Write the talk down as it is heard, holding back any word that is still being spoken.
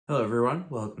Hello everyone,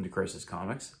 welcome to Chris's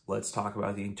Comics. Let's talk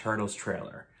about the Eternals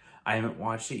trailer. I haven't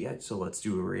watched it yet, so let's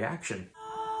do a reaction.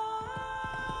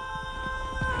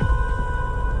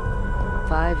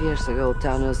 5 years ago,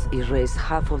 Thanos erased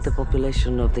half of the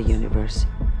population of the universe.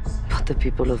 But the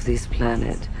people of this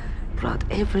planet brought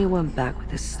everyone back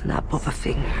with a snap of a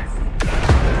finger.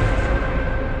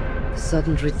 The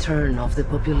sudden return of the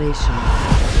population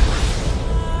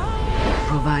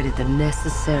provided the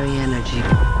necessary energy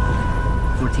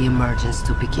for the emergence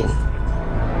to begin.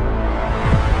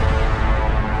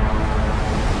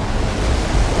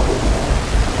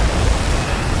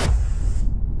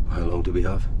 How long do we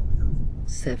have?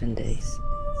 7 days.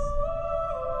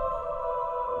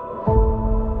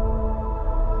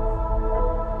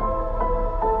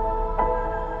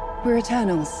 We're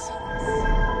Eternals.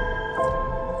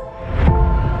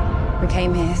 We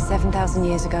came here 7,000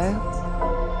 years ago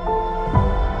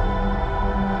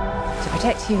to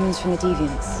protect humans from the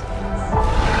deviants.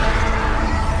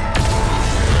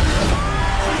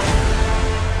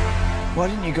 Why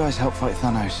didn't you guys help fight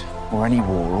Thanos? Or any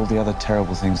war, or all the other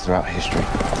terrible things throughout history?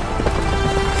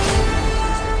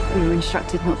 We were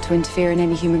instructed not to interfere in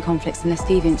any human conflicts unless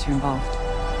deviants are involved.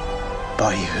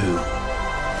 By who?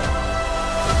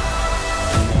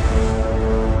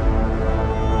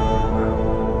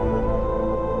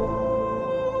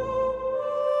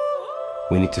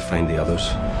 We need to find the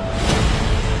others.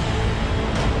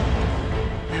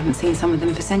 I haven't seen some of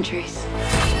them for centuries.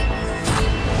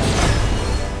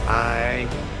 Hi.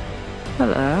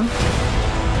 Hello.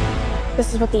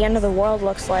 This is what the end of the world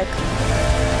looks like.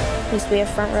 At least we have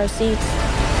front row seats.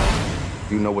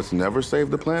 You know what's never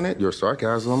saved the planet? Your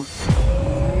sarcasm.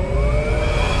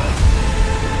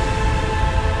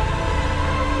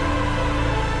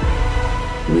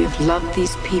 We've loved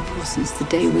these people since the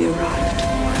day we arrived.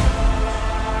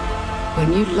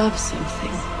 When you love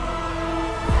something,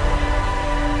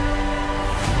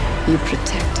 you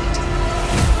protect it.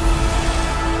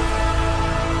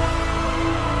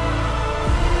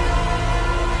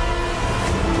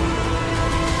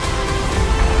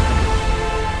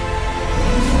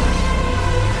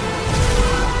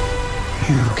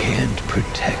 You can't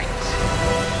protect.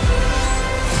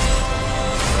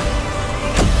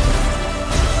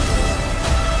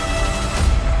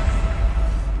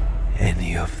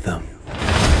 Any of them.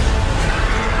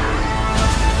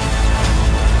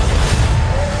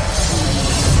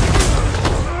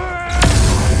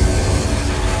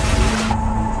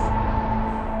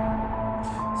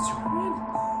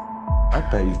 I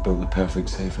bet you've built the perfect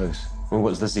safe house. I mean,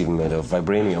 what's this even made of?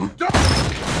 Vibranium?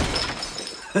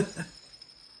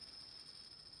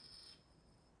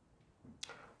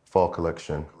 Fall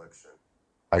collection.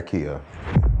 IKEA.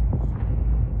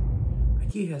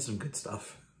 IKEA has some good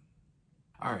stuff.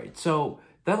 Alright, so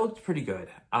that looked pretty good.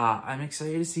 I'm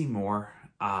excited to see more.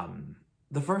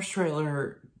 The first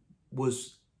trailer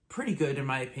was pretty good in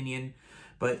my opinion,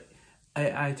 but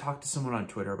I talked to someone on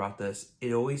Twitter about this.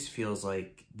 It always feels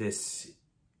like this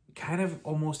kind of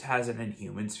almost has an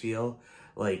Inhumans feel.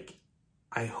 Like,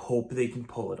 I hope they can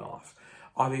pull it off.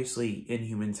 Obviously,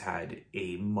 Inhumans had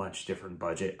a much different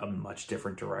budget, a much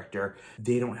different director.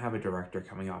 They don't have a director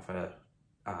coming off of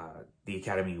the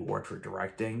Academy Award for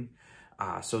directing.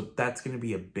 So that's going to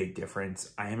be a big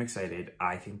difference. I am excited.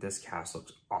 I think this cast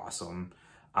looks awesome.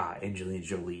 Angelina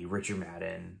Jolie, Richard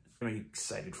Madden. I'm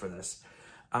excited for this.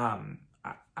 I'm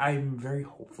very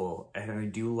hopeful, and I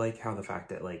do like how the fact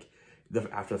that, like,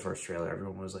 after the first trailer,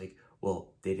 everyone was like,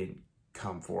 well, they didn't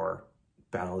come for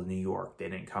Battle of New York. They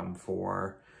didn't come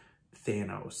for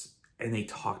Thanos. And they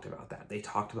talked about that. They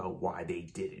talked about why they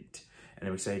didn't. And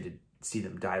I'm excited to see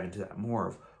them dive into that more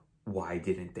of why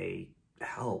didn't they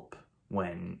help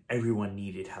when everyone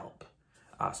needed help.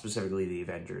 Specifically the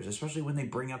Avengers, especially when they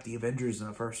bring up the Avengers in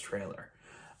the first trailer.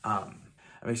 I'm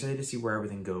excited to see where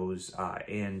everything goes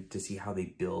and to see how they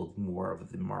build more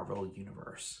of the Marvel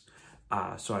universe.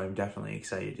 So I'm definitely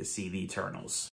excited to see the Eternals.